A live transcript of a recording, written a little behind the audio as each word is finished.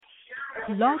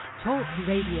Blog Talk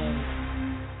Radio.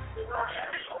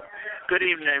 Good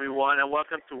evening, everyone, and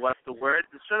welcome to What's the Word,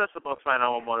 the show that's about finding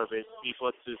out what motivates people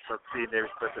to succeed in their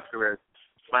respective careers.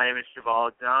 My name is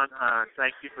Cheval John, and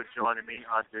thank you for joining me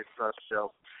on this show.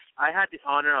 I had the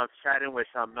honor of chatting with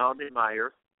Melodee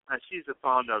Meyer, and she's the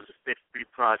founder of the Fit Free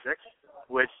Project,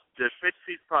 which the Fit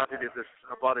Free Project is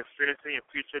about experiencing your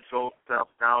future goal self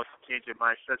now to change your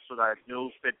mindset so that a new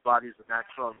fit body is a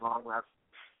natural and long-lasting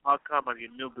outcome of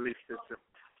your new belief system.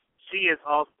 She is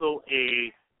also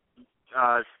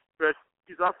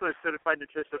she's also a certified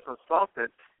nutritional consultant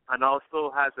and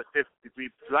also has a fifth degree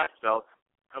black belt.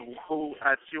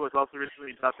 She was also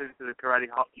recently inducted into the Karate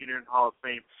Union Hall of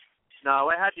Fame. Now,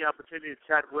 I had the opportunity to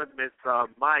chat with Ms.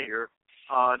 Meyer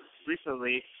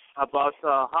recently about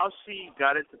how she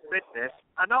got into fitness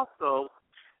and also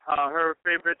her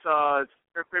favorite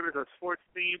sports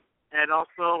team and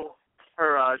also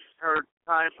her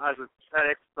time as a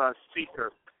TEDx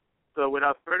speaker. So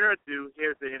without further ado,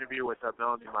 here's the interview with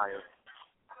Melodee Meyer.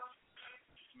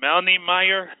 Melodee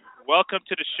Meyer, welcome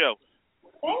to the show.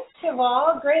 Thanks,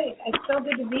 Cheval. Great. It's so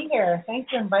good to be here. Thanks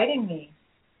for inviting me.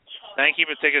 Thank you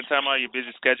for taking the time out of your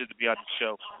busy schedule to be on the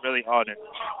show. Really honored.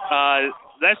 We're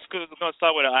going to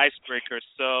start with an icebreaker.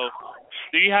 So,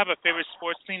 do you have a favorite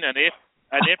sports team? And if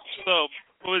so,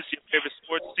 who is your favorite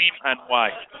sports team and why?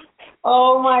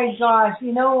 Oh, my gosh.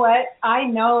 You know what? I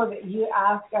know that you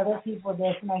ask other people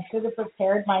this, and I should have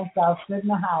prepared myself,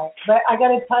 shouldn't I? But I got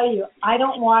to tell you, I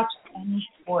don't watch any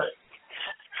sports.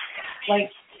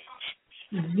 Like,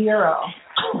 zero.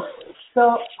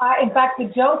 So, in fact, the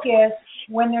joke is,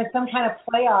 when there's some kind of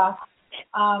playoff,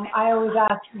 I always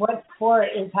ask what sport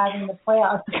is having the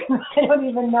playoffs. I don't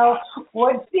even know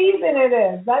what season it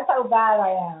is. That's how bad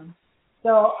I am.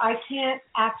 So I can't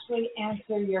actually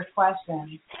answer your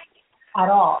question at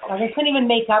all. Like, I couldn't even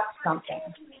make up something.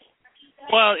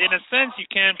 Well, in a sense, you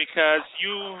can because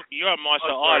you're a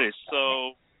martial artist.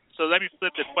 So let me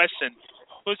flip the question.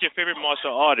 Who's your favorite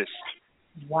martial artist?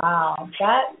 Wow,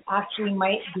 that actually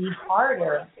might be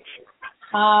harder.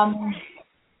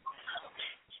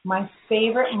 My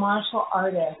favorite martial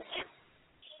artist.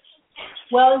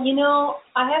 Well, you know,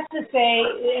 I have to say,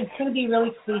 it's going to be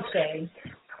really cliche,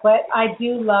 but I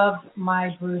do love my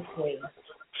Bruce Lee.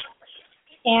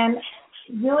 And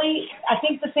really, I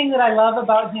think the thing that I love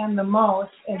about him the most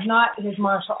is not his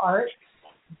martial arts,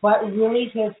 but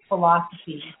really his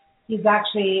philosophy. He's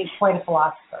actually quite a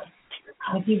philosopher.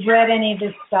 And if you've read any of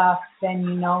his stuff, then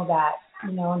you know that.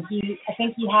 You know, and I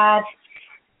think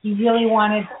he really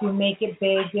wanted to make it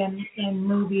big in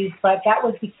movies, but that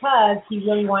was because he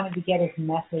really wanted to get his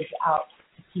message out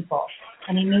to people.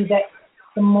 And he knew that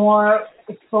the more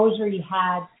exposure he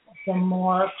had, the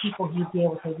more people he'd be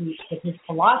able to reach with his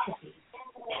philosophy.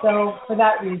 So for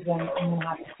that reason, I'm going to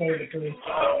have to say the Bruce.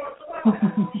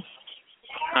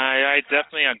 I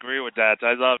definitely agree with that.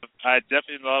 I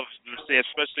definitely love Bruce Lee,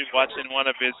 especially watching one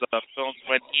of his films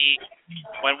when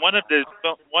one of the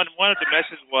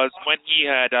messages was when he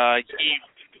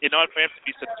in order for him to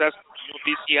be successful in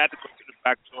movies, he had to go to the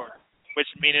back door,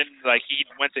 which meaning like he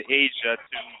went to Asia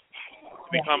to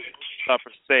become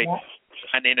per se,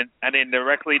 and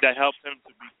indirectly that helped him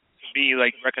to be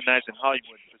like recognized in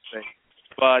Hollywood per se.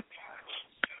 But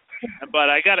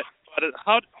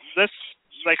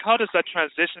how does that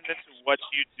transition into what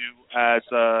you do as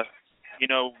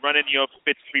running your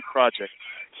Fit Free project?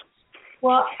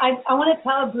 Well, I want to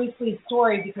tell a Bruce Lee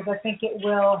story because I think it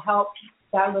will help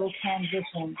that little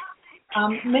transition.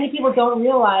 Many people don't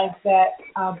realize that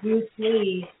Bruce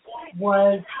Lee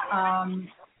was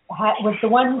the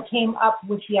one who came up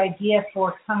with the idea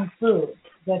for Kung Fu,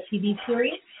 the TV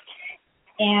series.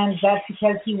 And that's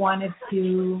because he wanted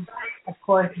to, of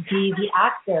course, be the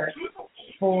actor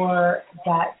for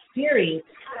that series.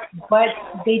 But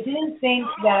they didn't think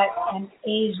that an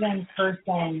Asian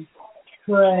person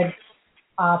could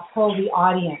pull the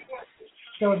audience.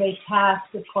 So they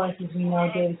cast, of course, as we know,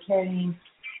 David Carradine,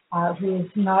 who is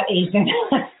not Asian,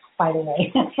 by the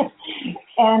way.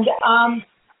 And,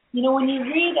 when you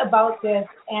read about this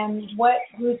and what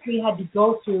Bruce Lee had to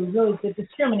go through, really the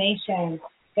discrimination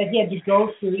that he had to go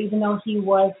through, even though he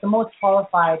was the most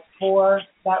qualified for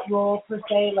that role per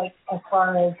se, like as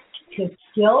far as his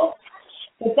skills,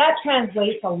 that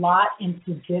translates a lot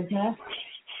into business,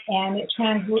 and it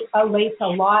translates a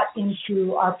lot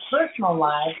into our personal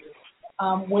lives,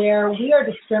 where we are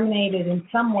discriminated in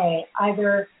some way,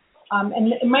 either,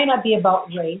 and it might not be about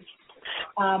race,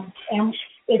 and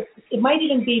it might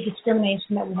even be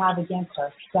discrimination that we have against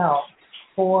ourselves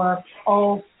for,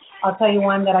 I'll tell you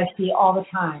one that I see all the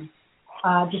time,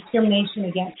 discrimination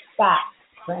against fat,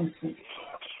 for instance,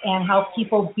 and how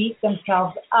people beat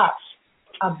themselves up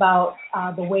about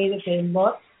the way that they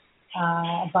look,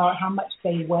 about how much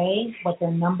they weigh, what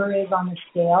their number is on the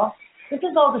scale. This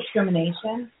is all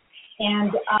discrimination,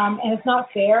 and it's not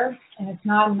fair, and it's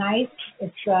not nice.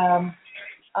 It's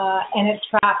and it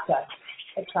traps us.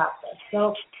 It traps us.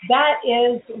 So that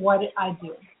is what I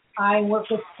do. I work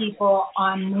with people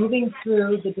on moving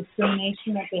through the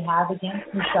discrimination that they have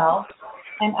against themselves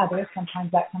and others.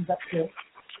 Sometimes that comes up too,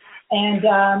 and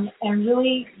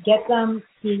really get them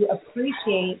to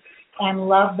appreciate and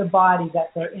love the body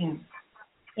that they're in.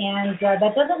 And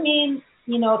that doesn't mean,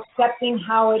 accepting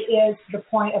how it is to the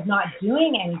point of not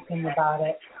doing anything about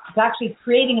it. It's actually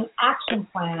creating an action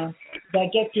plan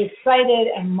that gets you excited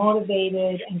and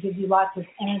motivated and gives you lots of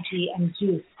energy and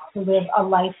juice to live a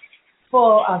life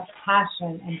full of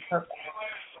passion and purpose.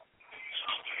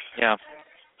 Yeah,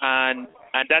 and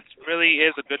that really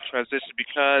is a good transition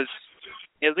because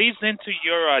it leads into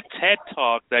your TED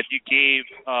talk that you gave,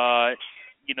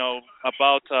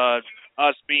 about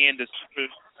us being the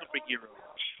superheroes.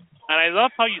 And I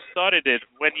love how you started it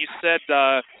when you said,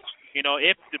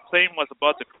 if the plane was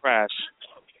about to crash,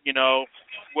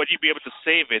 would you be able to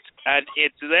save it? And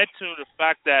it led to the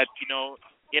fact that,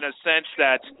 in a sense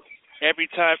that every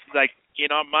time, like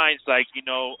in our minds, like,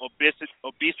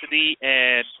 obesity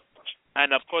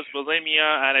and of course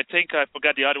bulimia, and I think I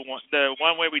forgot the other one, the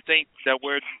one where we think that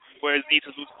we need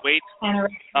to lose weight.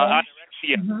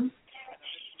 Anorexia. Mm-hmm.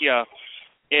 Yeah,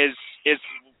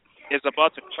 is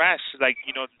about to crash, like,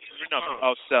 to ruin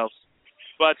ourselves.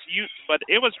 But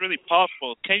it was really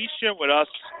powerful. Can you share with us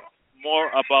more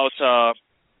about,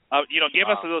 give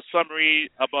us a little summary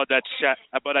about that chat,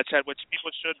 which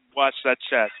people should watch that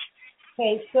chat.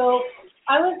 Okay, so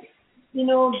I was,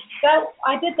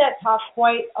 I did that talk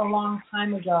quite a long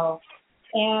time ago,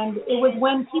 and it was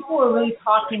when people were really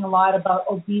talking a lot about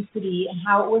obesity and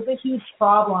how it was a huge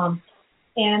problem,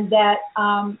 and that,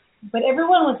 but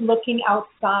everyone was looking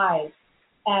outside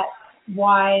at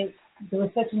why there was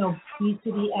such an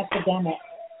obesity epidemic.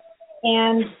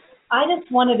 And I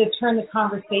just wanted to turn the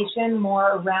conversation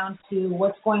more around to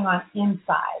what's going on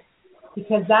inside,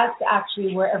 because that's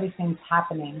actually where everything's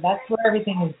happening. That's where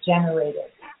everything is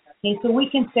generated. Okay, so we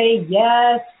can say,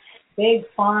 yes, big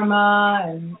pharma,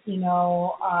 and,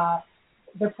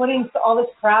 they're putting all this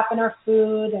crap in our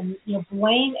food and,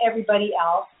 blame everybody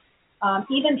else.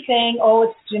 Even saying, oh,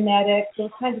 it's genetic,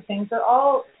 those kinds of things are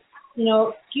all,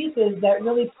 excuses that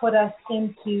really put us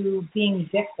into being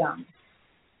victims.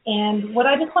 And what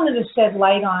I just wanted to shed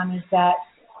light on is that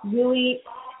really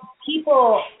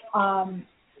people,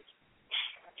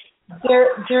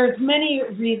 there's many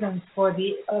reasons for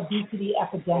the obesity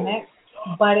epidemic,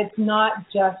 but it's not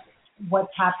just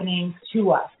what's happening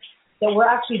to us. That we're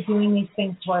actually doing these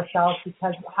things to ourselves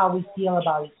because of how we feel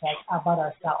about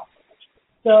ourselves.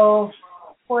 So,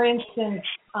 for instance,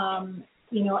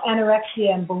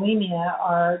 anorexia and bulimia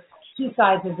are two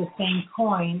sides of the same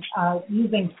coin,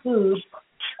 using food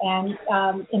and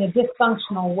in a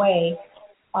dysfunctional way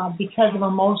because of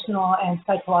emotional and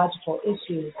psychological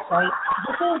issues, right?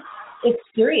 It's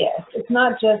serious. It's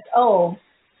not just,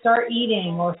 start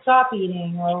eating or stop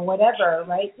eating or whatever,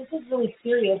 right? This is really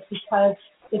serious because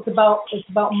it's about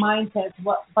mindset, it's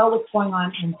about what's going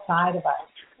on inside of us.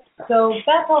 So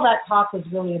that's all that talk was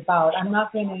really about. I'm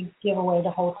not going to give away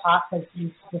the whole talk because you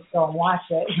just go and watch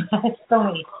it. It's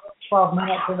only 12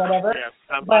 minutes or whatever.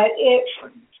 But it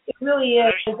really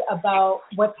is about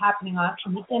what's happening on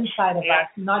the inside of us,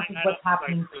 not just what's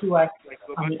happening to us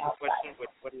on the outside.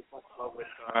 All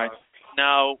right.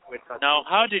 Now,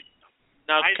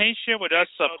 can you share with us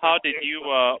how did you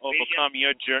overcome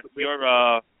your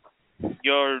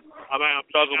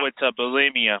struggle with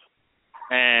bulimia,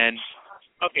 and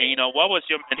what was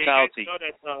your mentality?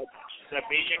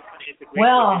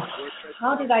 Well,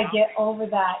 how did I get over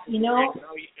that?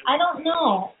 I don't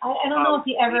know. I don't know if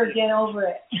you ever get over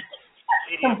it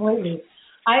completely.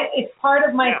 It's part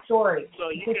of my story.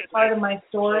 It's part of my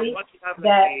story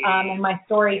that, and my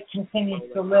story continues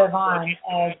to live on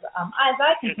as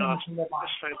I continue to live on.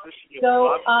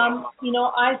 So,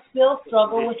 I still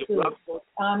struggle with food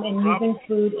and using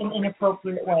food in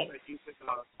inappropriate ways.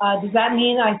 Does that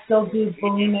mean I still do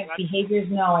bulimic behaviors?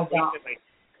 No, I don't.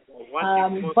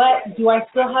 But do I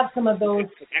still have some of those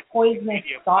poisonous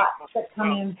thoughts that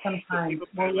come in sometimes?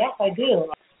 Well, yes, I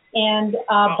do. And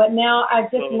but now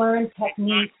I've just learned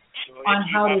techniques on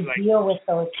how to deal with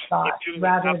those thoughts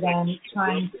rather than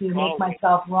trying to make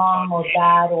myself wrong or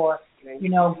bad or,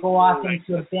 go off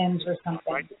into a binge or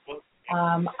something.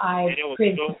 I've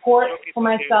created support for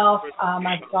myself.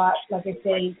 I've got, like I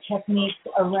say, techniques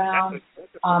around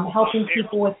helping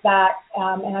people with that.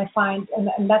 And I find,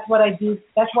 and that's what I do.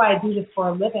 That's why I do this for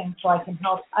a living, so I can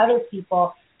help other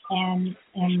people, and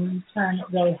in turn, it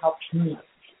really helps me.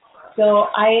 So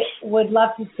I would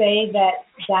love to say that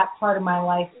part of my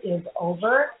life is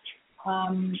over,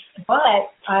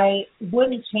 but I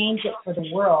wouldn't change it for the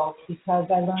world, because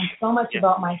I learned so much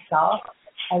about myself.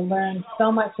 I learned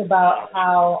so much about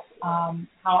how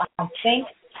I think.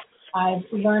 I've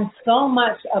learned so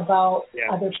much about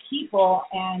other people,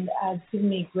 and it's given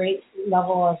me a great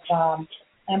level of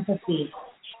empathy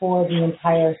for the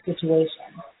entire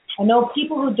situation. I know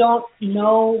people who don't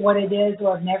know what it is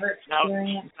or have never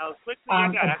experienced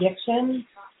addiction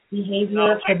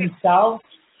behavior for themselves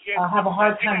have a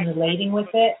hard time relating with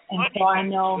it, and so I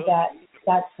know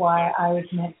that's why I was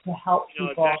meant to help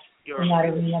people in that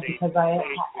arena, because I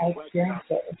experienced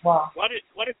it as well. What is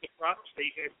the process that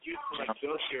you guys use to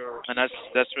build your? And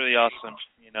that's really awesome,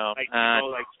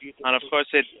 and of course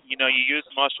you use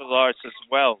martial arts as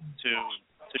well to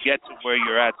get to where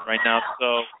you're at right now.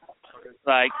 So,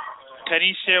 can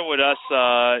you share with us,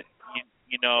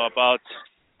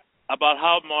 about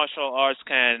how martial arts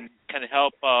can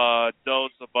help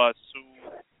those of us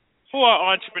who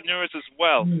are entrepreneurs as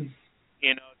well,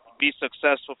 be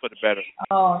successful for the better?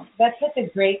 Oh, that's such a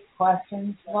great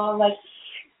question. Well,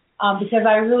 because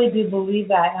I really do believe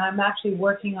that, and I'm actually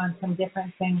working on some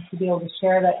different things to be able to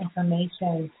share that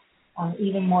information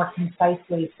even more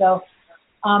concisely. So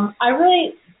I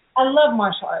love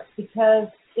martial arts because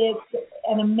it's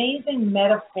an amazing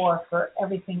metaphor for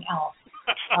everything else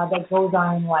that goes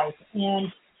on in life.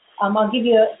 And I'll give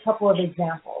you a couple of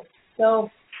examples. So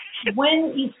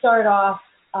when you start off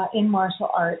in martial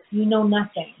arts, you know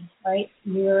nothing, right?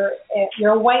 You're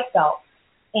a white belt,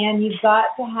 and you've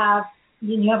got to have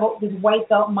this white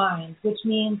belt mind, which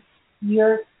means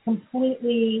you're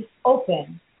completely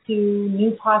open to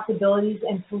new possibilities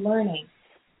and to learning.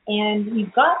 And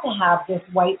you've got to have this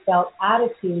white belt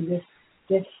attitude,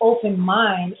 this open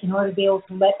mind, in order to be able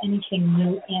to let anything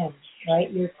new in,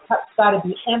 right? Your cup's got to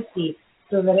be empty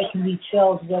so that it can be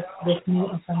filled with new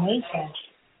information.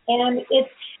 And it's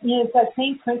that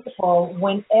same principle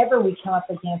whenever we come up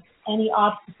against any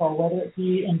obstacle, whether it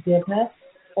be in business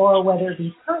or whether it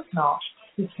be personal.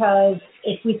 Because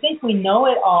if we think we know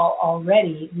it all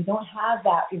already, we don't have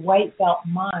that white belt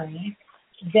mind,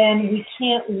 then we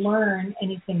can't learn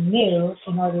anything new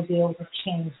in order to be able to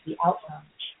change the outcome.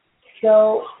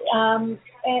 So,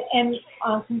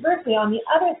 conversely, on the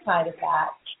other side of that,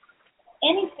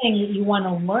 anything that you want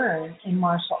to learn in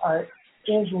martial arts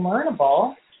is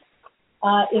learnable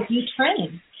if you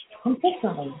train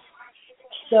consistently.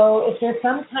 So if there's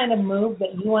some kind of move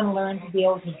that you want to learn to be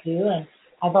able to do, and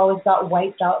I've always got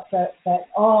white belts that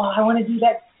I want to do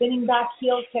that spinning back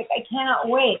heel kick, I cannot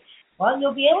wait. Well,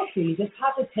 you'll be able to. You just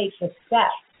have to take the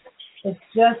steps. It's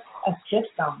just a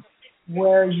system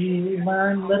where you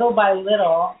learn little by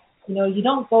little. You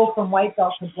don't go from white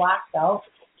belt to black belt.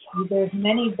 There's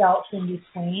many belts in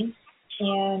between.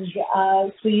 And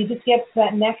so you just get to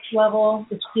that next level,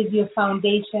 which gives you a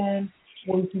foundation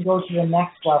where you can go to the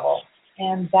next level.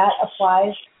 And that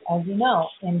applies, as you know,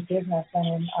 in business and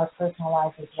in our personal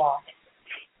lives as well.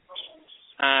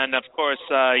 And of course,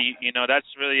 that's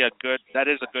really that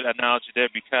is a good analogy there,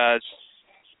 because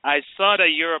I saw that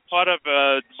you're a part of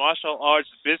a martial arts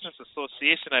business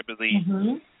association, I believe.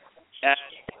 Mm-hmm. And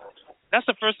that's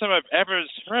the first time I've ever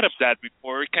heard of that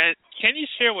before. Can you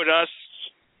share with us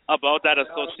about that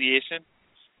association?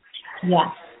 Yeah.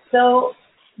 So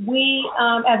we,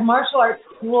 as martial arts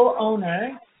school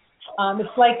owners,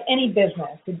 it's like any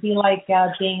business. It'd be like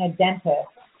being a dentist.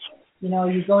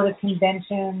 You go to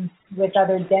conventions with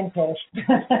other dentists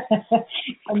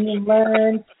and you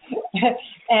learn.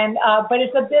 And but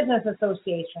it's a business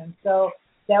association, so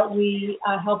that we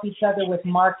help each other with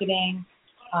marketing.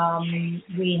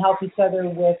 We help each other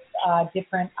with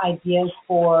different ideas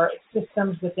for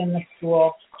systems within the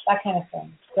school, that kind of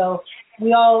thing. So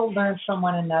we all learn from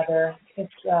one another.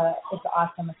 It's an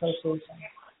awesome association.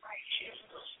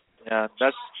 Yeah,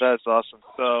 that's awesome.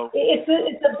 So it's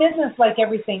a business like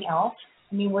everything else.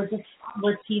 I mean, we're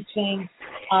teaching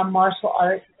martial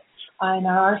arts, and in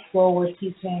our school we're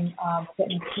teaching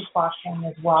fitness kickboxing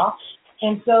as well.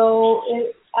 And so,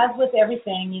 as with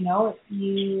everything, you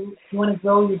want to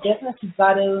grow your business, you've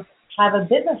got to have a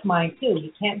business mind too.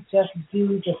 You can't just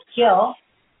do the skill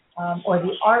or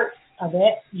the art of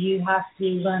it. You have to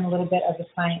learn a little bit of the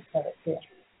science of it too.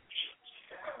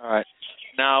 All right.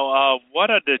 Now, what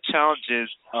are the challenges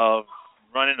of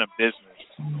running a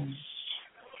business?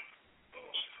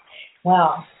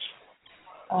 Well,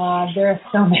 there are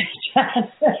so many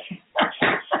challenges.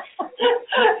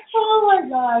 Oh my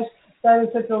gosh. That is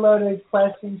such a loaded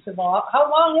question, Cheval. How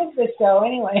long is this show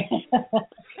anyway?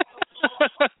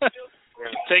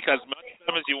 Take as much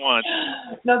time as you want.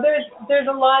 No, there's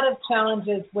a lot of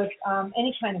challenges with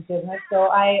any kind of business. So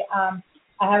I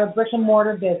have a brick and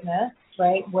mortar business,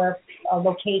 right, where a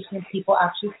location of people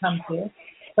actually come to.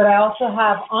 But I also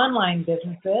have online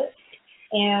businesses,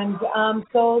 and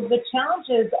so the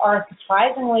challenges are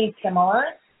surprisingly similar,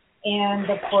 and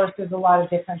of course there's a lot of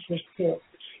differences too.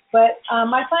 But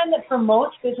I find that for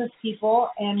most business people,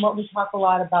 and what we talk a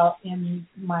lot about in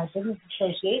my business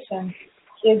association,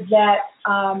 is that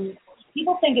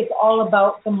people think it's all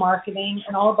about the marketing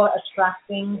and all about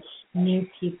attracting new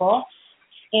people.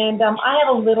 And I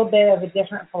have a little bit of a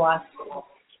different philosophy.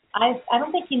 I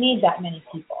don't think you need that many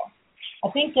people. I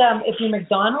think if you're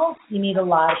McDonald's, you need a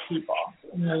lot of people.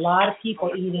 And a lot of people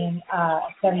eating a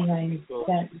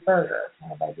 79-cent burger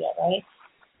kind of idea, right?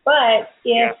 But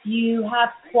if you have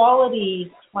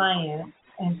quality clients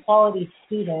and quality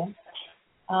students,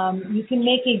 you can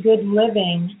make a good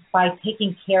living by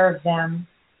taking care of them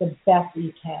the best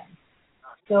you can.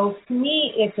 So to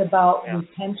me, it's about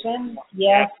retention.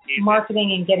 Yes,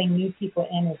 marketing and getting new people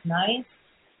in is nice,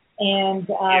 and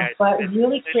but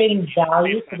really creating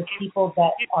value for the people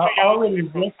that are already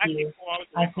with you,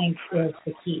 I think, is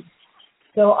the key.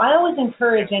 So I always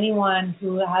encourage anyone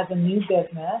who has a new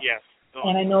business.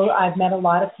 And I know I've met a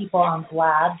lot of people on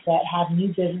Blab that have new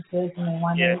businesses and they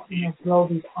want to grow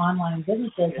these online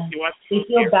businesses, and they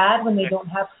feel bad when they don't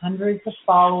have hundreds of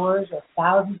followers or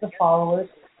thousands of followers,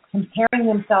 comparing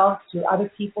themselves to other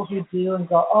people who do and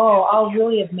go, oh, I'll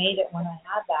really have made it when I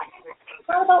had that. It's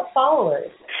not about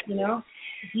followers,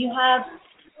 If you have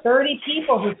 30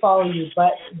 people who follow you,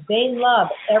 but they love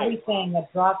everything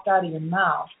that drops out of your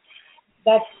mouth,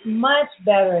 that's much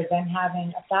better than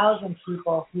having 1,000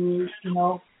 people who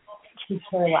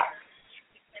care less.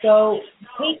 So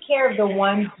take care of the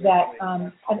ones that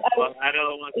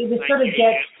it sort of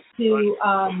gets to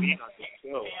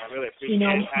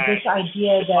this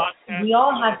idea that we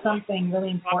all have something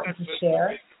really important to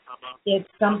share. It's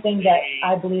something that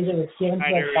I believe it was given to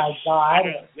us by God,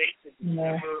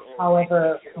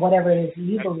 however, whatever it is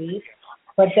you believe.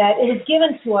 But that it was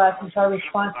given to us, it's our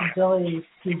responsibility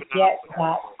to get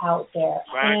that out there.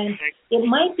 And it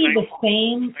might be the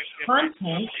same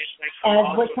content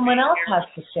as what someone else has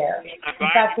to share. In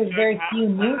fact, there's very few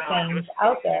new things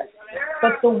out there.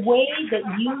 But the way that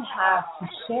you have to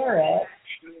share it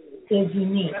is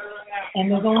unique. And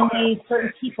there's only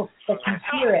certain people that can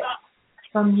hear it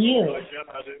from you.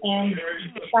 And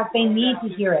in fact, they need to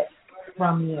hear it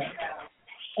from you.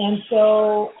 And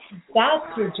so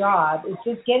that's your job, is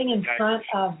just getting in front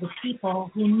of the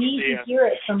people who need to hear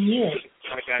it from you.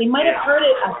 They might have heard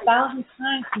it 1,000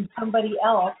 times from somebody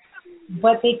else,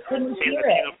 but they couldn't hear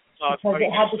it because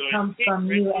it had to come from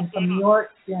you and from your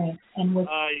experience and with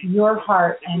your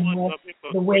heart and with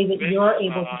the way that you're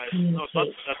able to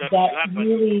communicate. That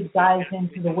really dives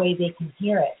into the way they can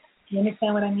hear it. You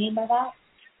understand what I mean by that?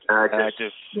 I do.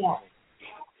 Yeah.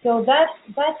 So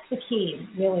that's the key,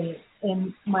 really,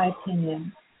 in my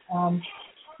opinion.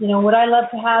 Would I love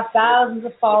to have thousands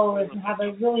of followers and have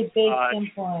a really big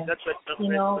influence? If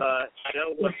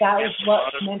that was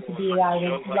what's meant to be, I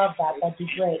would love that. That'd be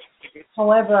great.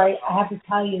 However, I have to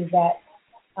tell you that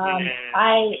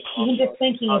even just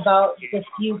thinking about the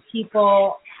few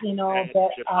people, that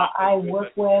I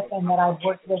work with and that I've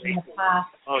worked with in the past,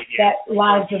 that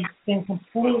lives have been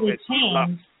completely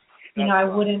changed. I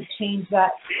wouldn't change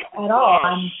that at all.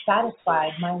 I'm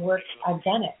satisfied. My work, I've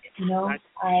done it.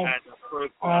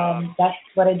 That's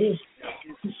what I do.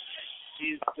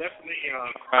 She's definitely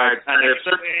right. And I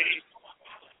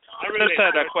just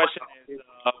had a question: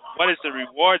 what is the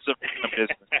rewards of running a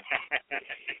business?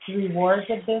 Rewards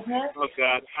of business? Oh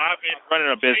God, I've been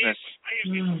running a business. I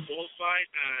am in the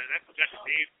bullfight, and I forgot the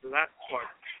name for the last part.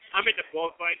 I'm in the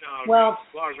bullfight now. Well,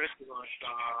 restaurant.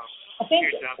 I think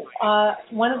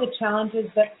one of the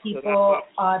challenges that people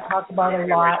talk about a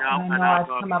lot, and I know I've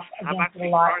come up against it a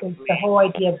lot, is the whole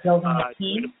idea of building a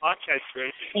team.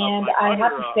 And I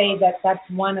have to say that that's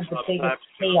one of the biggest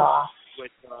payoffs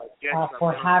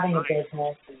for having a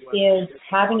business, is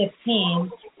having a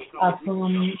team of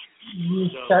whom you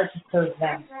start to serve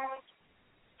them.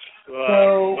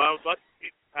 So,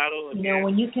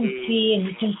 when you can see and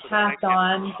you can pass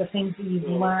on the things that you've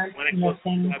learned,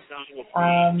 things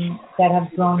that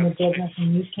have grown your business,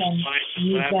 and you can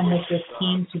use them with your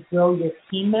team to grow your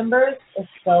team members, it's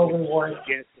so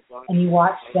rewarding. And you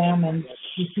watch them and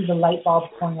you see the light bulbs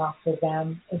going off for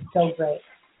them. It's so great.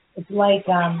 It's like,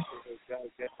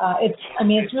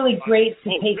 it's really great to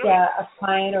take a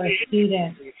client or a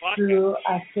student through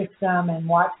a system and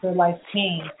watch their life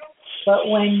change. But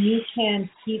when you can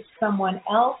teach someone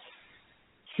else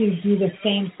to do the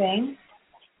same thing,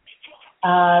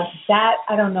 that,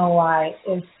 I don't know why,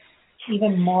 is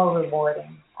even more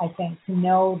rewarding, I think, to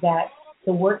know that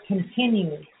the work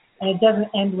continues and it doesn't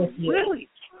end with you. Really?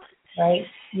 Right?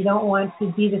 You don't want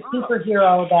to be the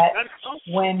superhero that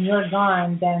when you're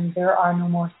gone, then there are no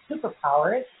more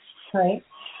superpowers, right?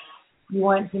 You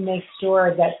want to make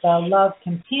sure that the love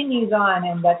continues on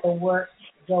and that the work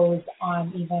goes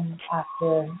on even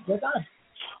after you're gone.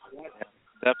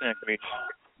 Definitely agree.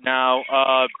 Now,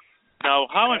 how?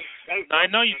 I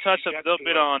know you touched a little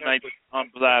bit on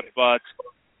Blab, but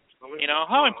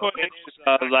how important is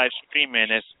live streaming,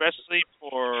 especially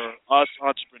for us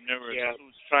entrepreneurs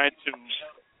who's trying to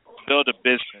build a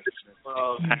business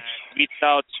and reach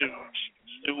out to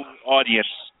new audience?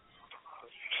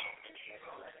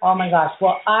 Oh my gosh!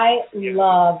 Well, I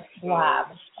love Blab.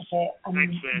 Okay, I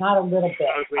mean, not a little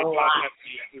bit, a lot.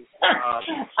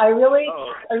 I really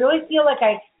feel like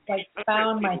I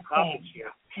found my thing,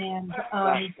 and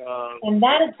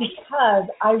that is because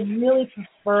I really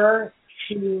prefer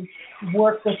to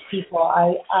work with people.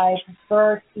 I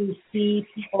prefer to see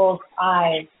people's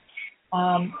eyes.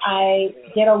 I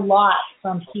get a lot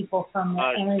from people, from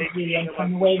their energy and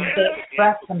from the way that they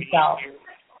express themselves.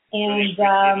 And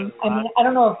I mean, I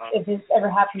don't know if this ever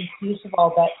happened to you,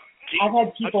 Siobhan, but I've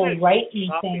had people write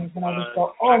me things, and I just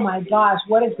go, "Oh my gosh,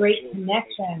 what a great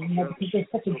connection!" Because they're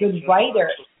such a good writer.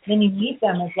 Then you meet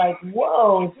them, it's like,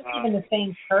 "Whoa, is this even the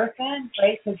same person?"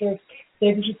 Right? Because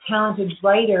they're just a talented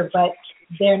writer, but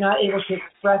they're not able to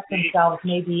express themselves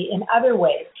maybe in other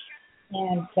ways,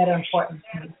 and that are important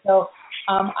to me. So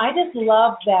I just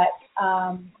love that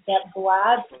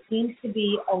Blab seems to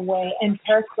be a way, and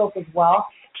Periscope as well,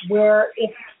 where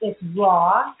it's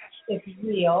raw, it's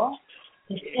real,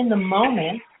 it's in the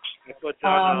moment.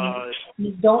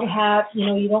 You don't have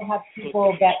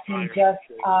people that can just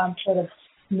sort of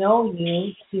know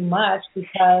you too much,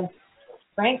 because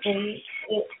frankly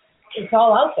it's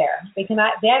all out there. They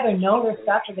either know their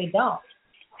stuff or they don't.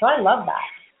 So I love that.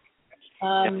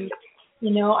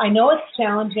 I know it's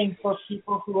challenging for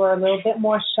people who are a little bit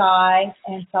more shy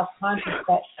and self-conscious,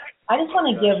 but I just want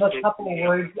to give a couple of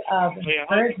words of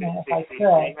encouragement, if I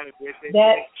could,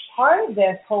 that part of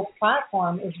this whole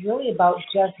platform is really about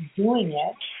just doing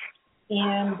it.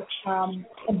 And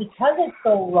because it's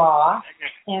so raw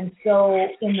and so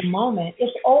in the moment,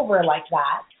 it's over like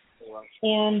that.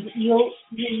 And you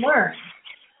learn.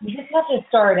 You just have to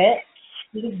start it.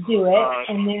 You just do it,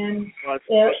 and then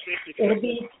it'll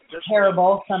be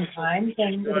terrible sometimes,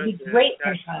 and it'll be great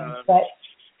sometimes. But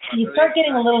you start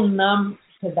getting a little numb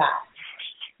to that.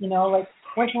 Like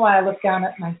once in a while I look down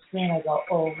at my screen, I go,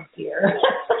 "Oh dear,"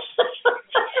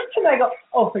 and I go,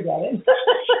 "Oh, forget it,"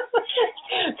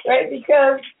 right?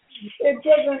 Because it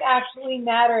doesn't actually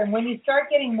matter. And when you start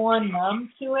getting more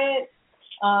numb to it,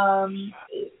 that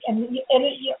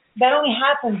only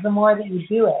happens the more that you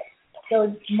do it. So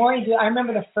the more you do, I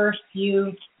remember the first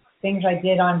few things I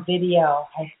did on video.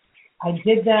 I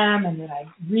did them, and then I'd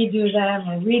redo them,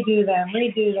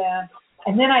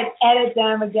 and then I'd edit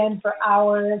them again for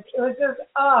hours. It was just, it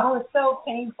was so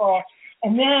painful.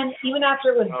 And then even after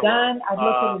it was done, I'd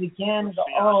look at it again and go,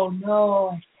 "Oh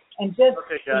no," and just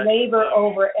labor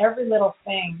over every little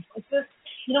thing. It's just,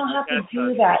 you don't have to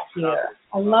do that here.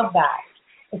 I love that.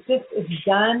 It's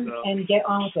done, and get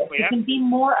on with it. It can be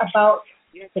more about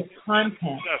the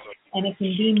content, and it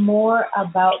can be more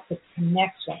about the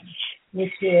connection,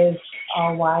 which is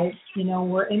why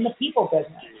we're in the people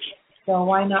business. So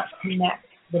why not connect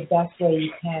the best way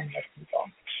you can with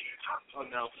people? Oh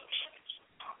no!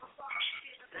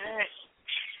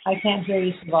 I can't hear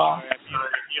you, Siobhan.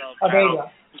 Oh, there you go.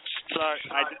 Sorry,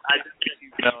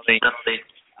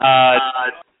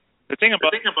 the thing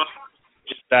about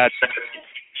is that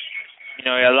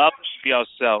I love to be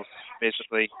ourselves,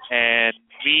 basically, and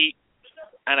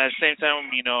at the same time,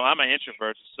 I'm an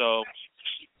introvert, so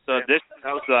this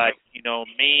is like,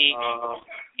 me,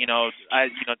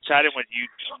 chatting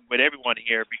with everyone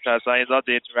here, because I love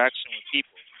the interaction with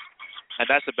people, and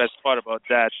that's the best part about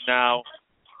that. Now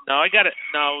I got it.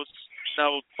 Now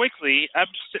quickly,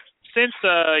 since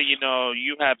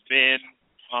you have been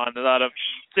on a lot of,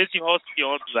 since you hosted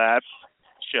your own Lab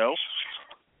show,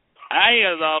 I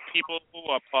allow people who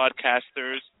are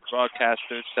podcasters,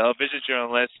 broadcasters, television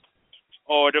journalists,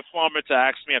 or the former to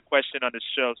ask me a question on the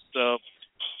show. So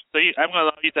I'm going to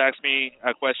allow you to ask me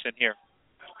a question here.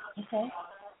 Okay.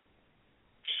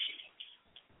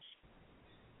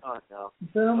 Oh, no.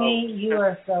 Boomy, you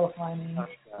are so funny.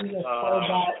 You just pulled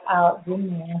that out,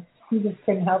 didn't you? You just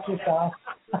couldn't help yourself.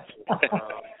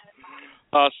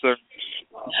 Awesome.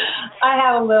 I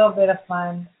have a little bit of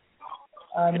fun.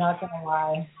 Not gonna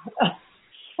lie.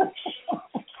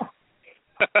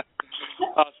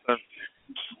 Awesome.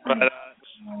 But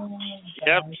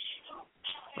yep.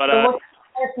 But So what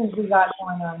questions we got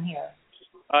going on here?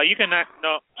 you can act.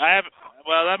 No, I have.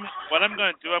 Well, what I'm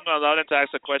going to do. I'm going to allow them to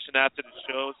ask a question after the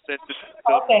show, since it's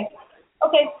still. Okay.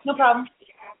 Okay, no problem.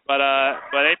 But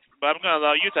I'm going to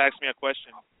allow you to ask me a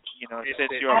question. You know, since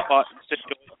you're a part.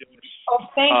 Oh,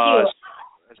 thank you.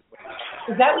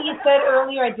 Is that what you said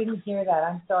earlier? I didn't hear that.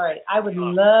 I'm sorry. I would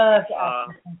love to ask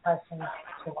you some questions.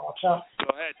 So go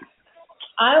ahead.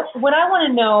 What I want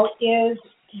to know is,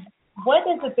 what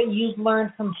is it that you've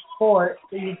learned from sports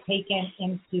that you've taken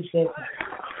into business?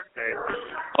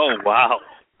 Oh, wow.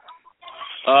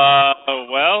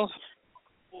 Well,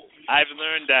 I've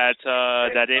learned that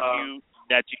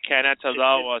that you cannot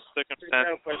allow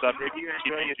circumstances to keep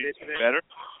you do better.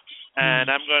 And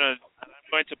I'm going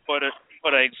to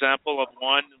put an example of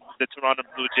one, the Toronto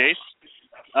Blue Jays.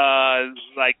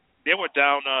 Like they were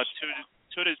down 2-0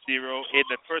 in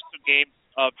the first two games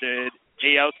of the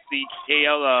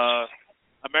AL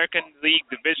American League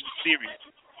Division Series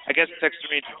against Texas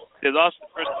Rangers. They lost the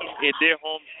first two in their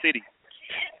home city.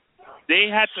 They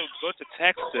had to go to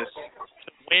Texas to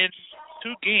win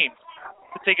two games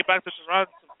to take it back to Toronto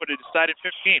for the deciding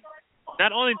fifth game.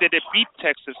 Not only did they beat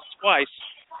Texas twice,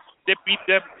 they beat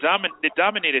them. They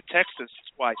dominated Texas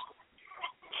twice.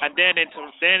 And then in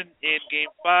Game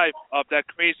 5 of that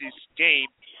crazy game,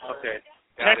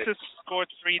 Texas scored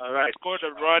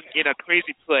a run in a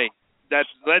crazy play that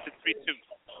led to 3-2.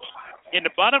 In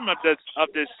the bottom of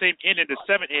the same inning, the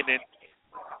seventh inning,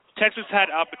 Texas had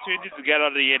opportunities to get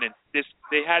out of the inning. They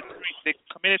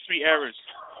committed three errors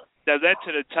that led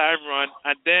to the time run,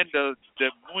 and then the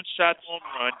moonshot home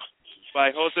run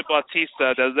by Jose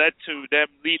Bautista that led to them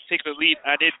take the lead,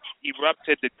 and it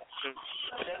erupted the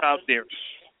crowd there.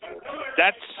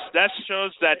 That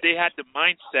shows that they had the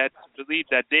mindset to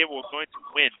believe that they were going to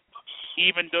win,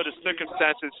 even though the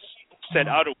circumstances said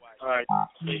otherwise. All right.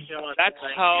 That's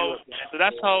how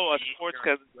a sports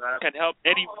can help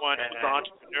anyone who's an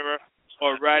entrepreneur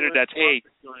or writer that, hey,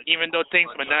 even though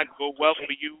things might not go well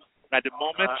for you at the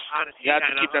moment, you have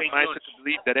to keep that mindset to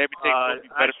believe that everything will be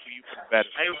better for you for the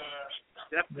better. Yeah.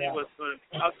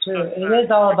 That's true. It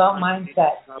is all about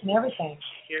mindset and everything.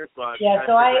 Yeah,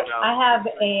 so I have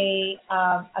a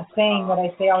saying that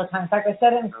I say all the time. In fact, I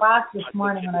said it in class this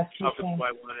morning when I was teaching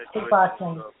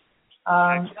kickboxing.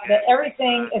 That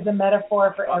everything is a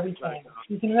metaphor for everything.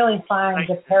 You can really find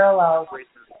the parallels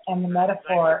and the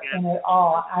metaphor in it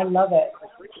all. I love it,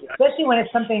 especially when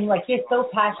it's something like you're so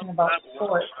passionate about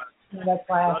sports. That's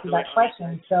why I asked you that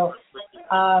question. So,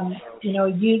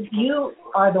 you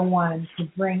are the one to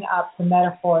bring up the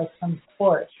metaphors from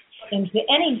sports into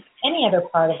any other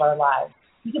part of our lives.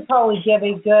 You could probably give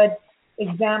a good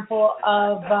example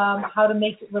of how to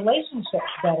make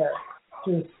relationships better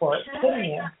through sports, couldn't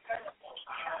you?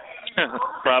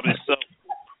 Probably so.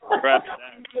 Perhaps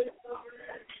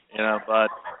that. But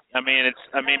but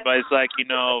it's like,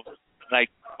 like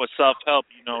for self-help,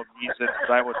 reasons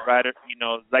I would rather,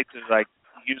 like to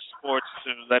use sports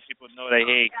to let people know that,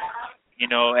 hey,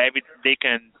 they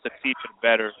can succeed for the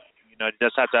better. They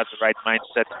just have to have the right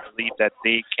mindset to believe that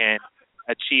they can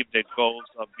achieve their goals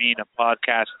of being a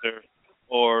podcaster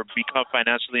or become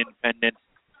financially independent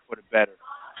for the better.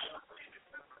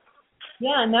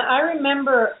 Yeah, now I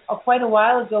remember quite a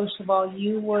while ago, Cheval,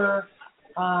 you were,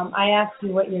 I asked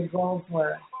you what your goals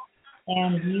were,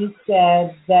 and you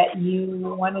said that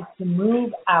you wanted to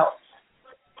move out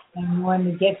and you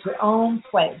wanted to get your own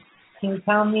place. Can you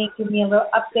give me a little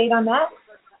update on that?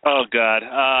 Oh, God.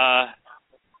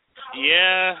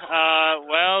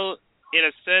 Well, in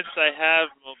a sense, I have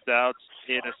moved out.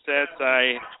 In a sense,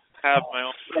 I have my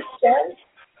own place.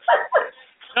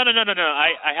 No.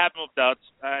 I have moved out,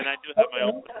 and I do have my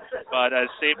own place. But at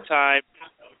the same time,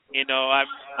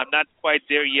 I'm not quite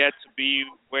there yet to be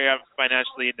where I'm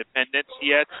financially independent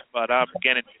yet, but I'm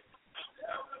getting there.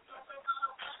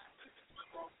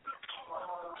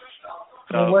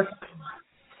 So,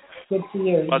 good for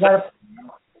you.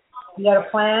 You got a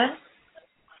plan?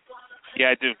 Yeah,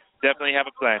 I do. Definitely have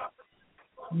a plan.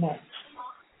 Nice.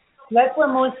 That's where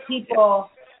most people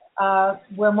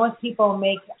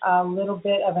make a little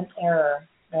bit of an error,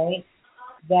 right?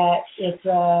 That it's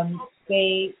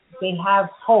they have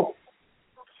hope,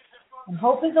 and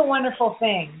hope is a wonderful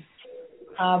thing.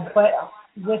 But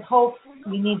with hope,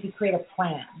 you need to create a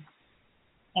plan,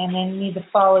 and then you need to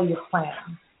follow your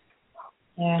plan,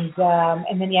 and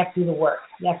then you have to do the work.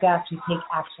 You have to actually take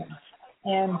action.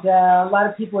 And a lot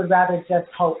of people would rather just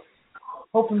hope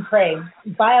and pray,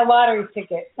 buy a lottery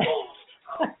ticket.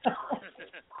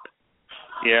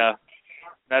 Yeah,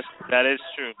 that is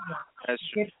true. That's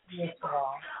true. Good for you as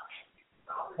well.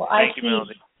 Well, Thank you,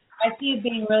 Melody. I see you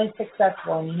being really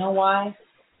successful, and you know why?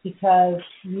 Because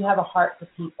you have a heart for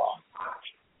people.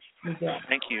 You do.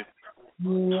 Thank you.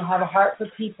 You have a heart for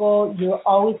people. You're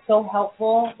always so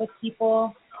helpful with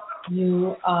people.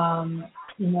 You,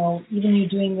 even you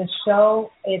doing this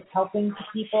show, it's helping to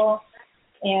people.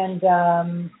 And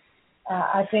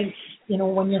I think,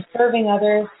 when you're serving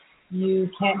others, you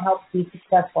can't help but be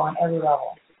successful on every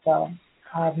level. So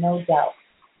I have no doubt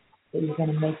that you're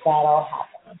going to make that all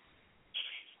happen.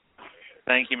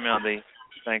 Thank you, Melody.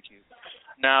 Thank you.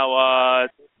 Now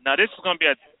this is going to be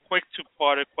a quick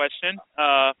two-parter question.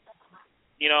 How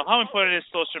important is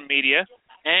social media?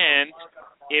 And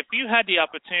if you had the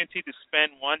opportunity to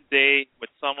spend one day with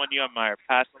someone you admire,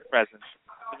 past and present,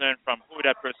 to learn from, who would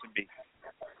that person be?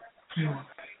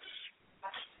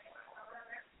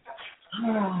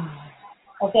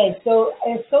 Okay, so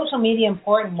is social media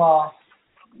important? Well,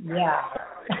 yeah.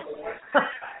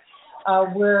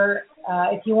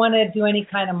 If you want to do any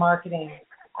kind of marketing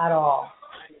at all,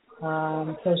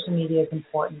 social media is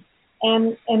important.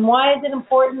 And why is it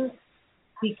important?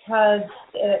 Because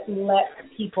it lets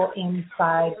people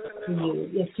inside to you.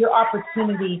 It's your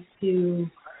opportunity to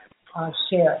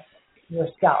share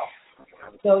yourself.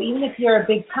 So even if you're a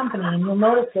big company, and you'll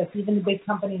notice this, even the big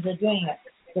companies are doing it,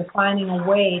 they're finding a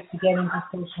way to get into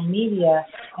social media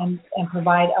and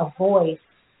provide a voice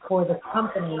for the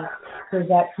company so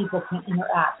that people can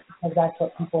interact, because that's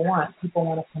what people want. People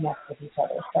want to connect with each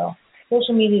other. So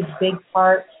social media is a big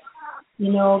part.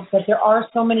 But there are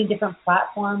so many different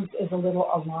platforms is a little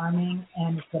alarming,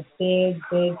 and it's a big,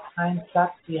 big time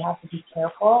suck, so you have to be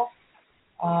careful,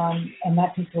 and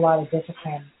that takes a lot of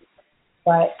discipline.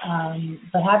 But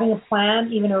having a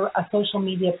plan, even a social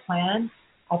media plan,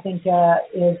 I think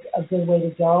is a good way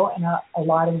to go, and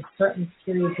allotting certain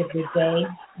periods of your day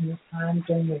and your time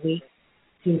during the week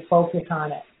to focus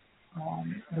on it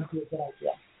would be a good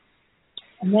idea.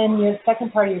 And then your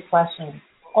second part of your question.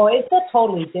 Oh, it's a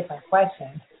totally different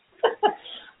question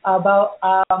about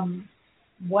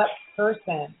what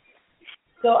person.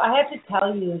 So I have to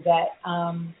tell you that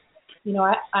I'm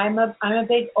a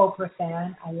big Oprah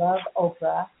fan. I love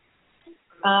Oprah,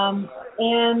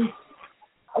 and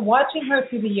watching her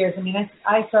through the years. I mean,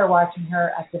 I started watching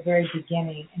her at the very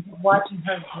beginning, and watching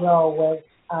her grow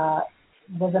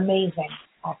was amazing,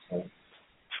 actually.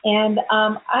 And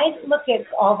I look at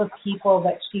all the people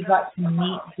that she got to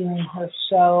meet doing her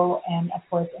show and, of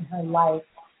course, in her life.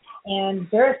 And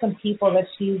there are some people that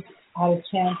she's had a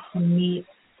chance to meet,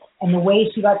 and the way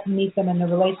she got to meet them and the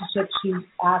relationship she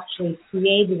actually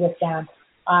created with them,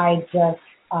 I just,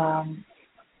 I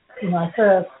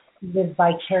sort of live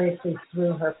vicariously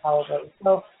through her probably.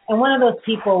 So, and one of those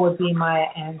people would be Maya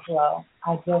Angelou.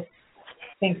 I just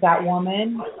think that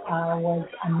woman was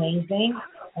amazing.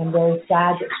 I'm very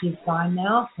sad that she's gone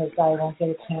now, because I won't get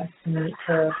a chance to meet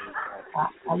her,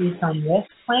 at least on this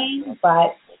plane.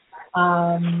 But,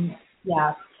 from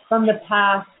the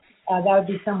past, that would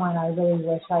be someone I really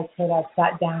wish I could have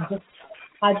sat down, just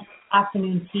had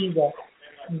afternoon tea with,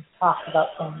 and talked about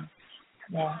things.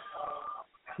 Yeah.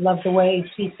 Love the way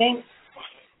she thinks.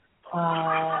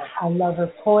 I love her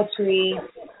poetry,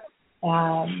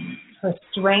 her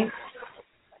strength,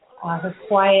 her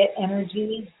quiet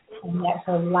energy, and yet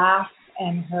her laugh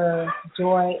and her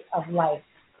joy of life.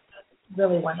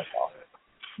 Really wonderful.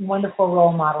 Wonderful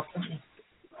role model for me.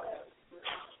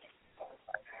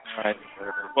 All right.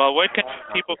 Well, where can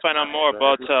people find out more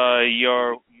about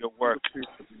your work?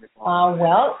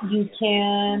 Well, you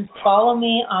can follow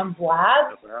me on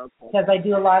Blab, because I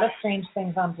do a lot of strange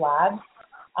things on Blab.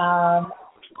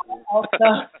 Also,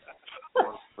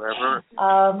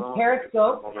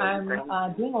 Periscope, I'm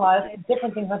doing a lot of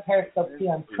different things on Periscope too.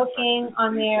 I'm cooking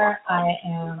on there. I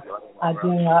am I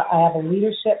have a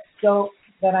leadership scope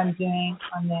that I'm doing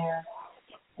on there.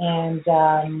 And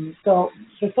so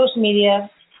the social media,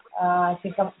 I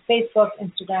think on Facebook,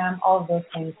 Instagram, all of those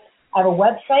things. I have a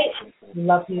website. We'd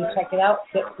love for you to check it out,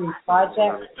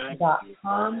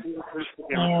 fitfreeproject.com.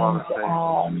 And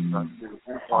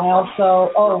I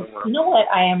also, you know what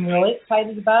I am really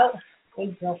excited about?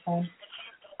 Big girlfriend.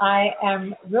 I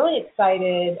am really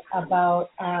excited about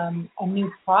a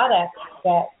new product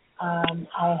that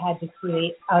I had to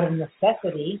create out of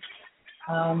necessity.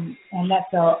 And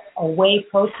that's a whey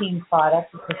protein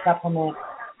product. It's a supplement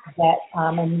that,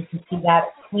 and you can see that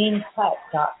at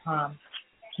cleancut.com.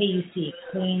 K-U-C,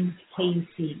 clean,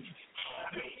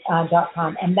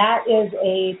 K-U-C.com. And that is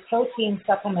a protein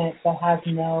supplement that has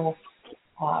no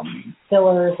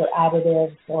fillers or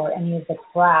additives or any of the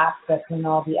crap that's in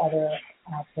all the other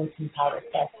protein powder.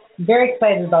 So I'm very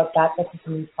excited about that. That's just a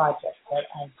new project that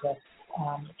it just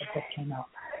came out.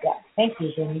 Yeah, thank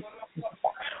you, Jamie.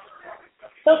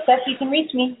 So, Steph, you can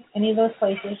reach me any of those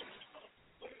places.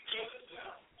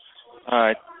 All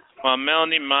right. Well,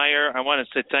 Melanie Meyer, I want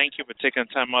to say thank you for taking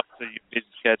time off to your busy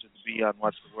schedule to be on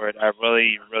What's the Word. I'm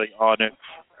really, really honored.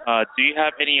 Do you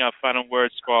have any final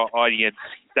words for our audience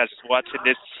that's watching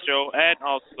this show and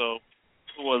also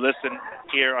who will listen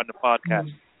here on the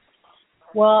podcast?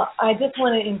 Well, I just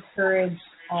want to encourage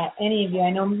any of you. I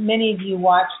know many of you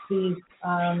watch these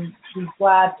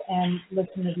blogs and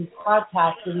listen to these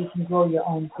podcasts so you can grow your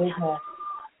own business.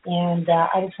 And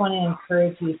I just want to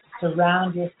encourage you to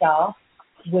surround yourself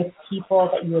with people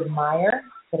that you admire,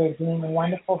 that are doing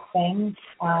wonderful things,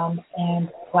 and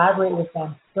collaborate with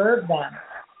them, serve them,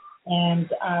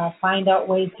 and find out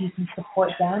ways you can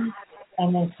support them,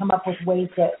 and then come up with ways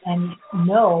that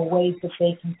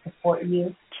they can support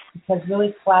you, because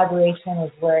really collaboration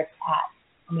is where it's at.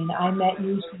 I mean, I met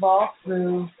you, Cheval,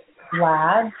 through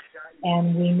Vlad,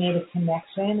 and we made a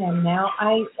connection, and now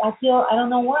I feel, I don't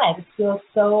know why, I just feel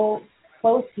so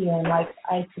close to you, and like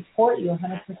I support you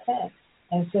 100%.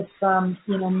 And it's just from,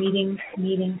 meeting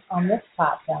on this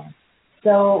platform.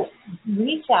 So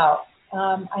reach out.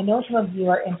 I know some of you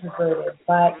are introverted,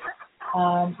 but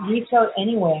reach out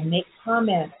anyway, make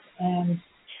comments, and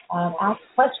ask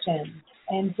questions,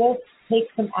 and just take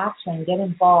some action, get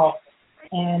involved.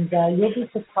 And you'll be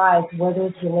surprised where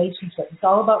those relationships, it's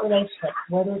all about relationships,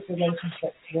 where those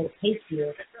relationships will take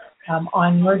you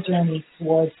on your journey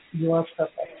towards your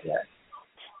purpose here.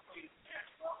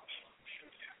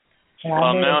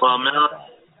 Well,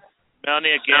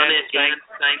 Melanie, again, thanks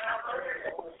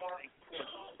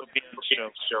for being on the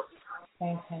show.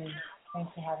 Thanks, honey.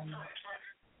 Thanks for having me.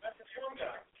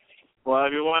 Well,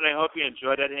 everyone, I hope you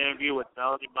enjoyed that interview with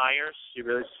Melodee Meyer. She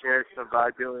really shared some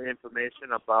valuable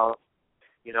information about,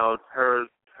 her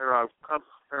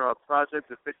project,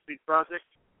 the Fit Speed project,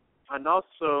 and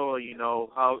also,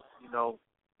 how, the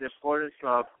importance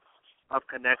of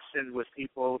connection with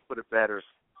people for the better.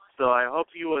 So I hope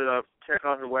you will check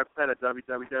out her website at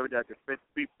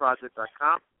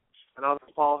www.thefitspeedproject.com, and also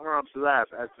follow her on Blab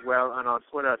as well, and on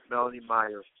Twitter at Melodee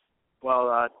Meyer.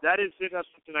 Well, that is it for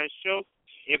tonight's show.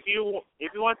 If you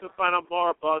want to find out more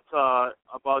about the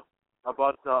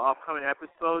upcoming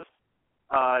episodes,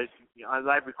 on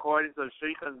live recordings of the show,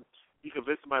 you can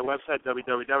visit my website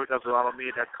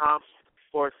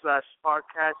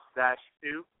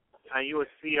www.volamedia.com/podcast-2, and you will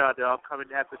see the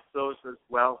upcoming episodes as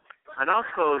well. And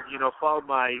also, follow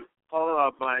my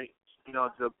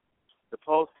the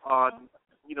post on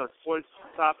sports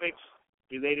topics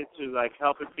related to like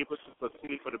helping people to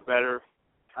succeed for the better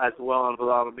as well on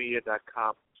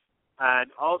volamedia.com.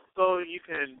 And also you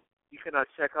can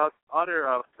check out other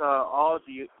all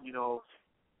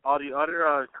the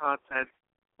other content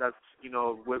that's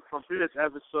from previous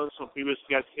episodes, from previous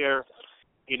guests here,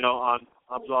 on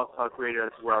Blog Talk Radio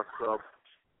as well. So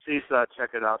please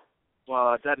check it out.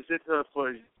 Well, that is it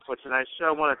for tonight's show.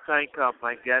 I want to thank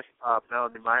my guest,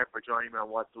 Melodee Meyer, for joining me on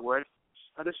What's the Word.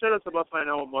 And the show is about finding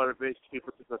out what motivates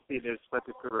people to succeed in their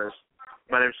respective careers.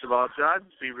 My name is Cheval John.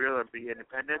 Be real and be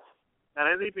independent. And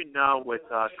I leave you now with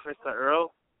Krista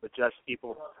Earl with Just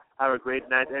People. Have a great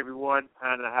night, everyone,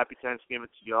 and a happy Thanksgiving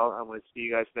to y'all. I'm going to see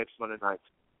you guys next Monday night.